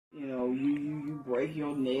you break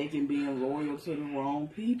your neck and being loyal to the wrong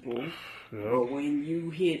people. But when you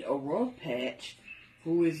hit a rough patch,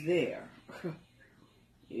 who is there?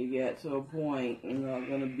 You get to a point, you ain't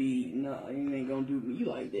gonna do me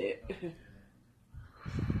like that.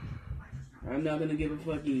 I'm not gonna give a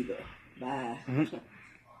fuck either. Bye.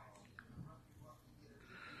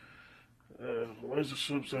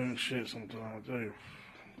 Relationships ain't shit sometimes, I tell you.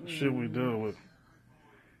 Shit we deal with.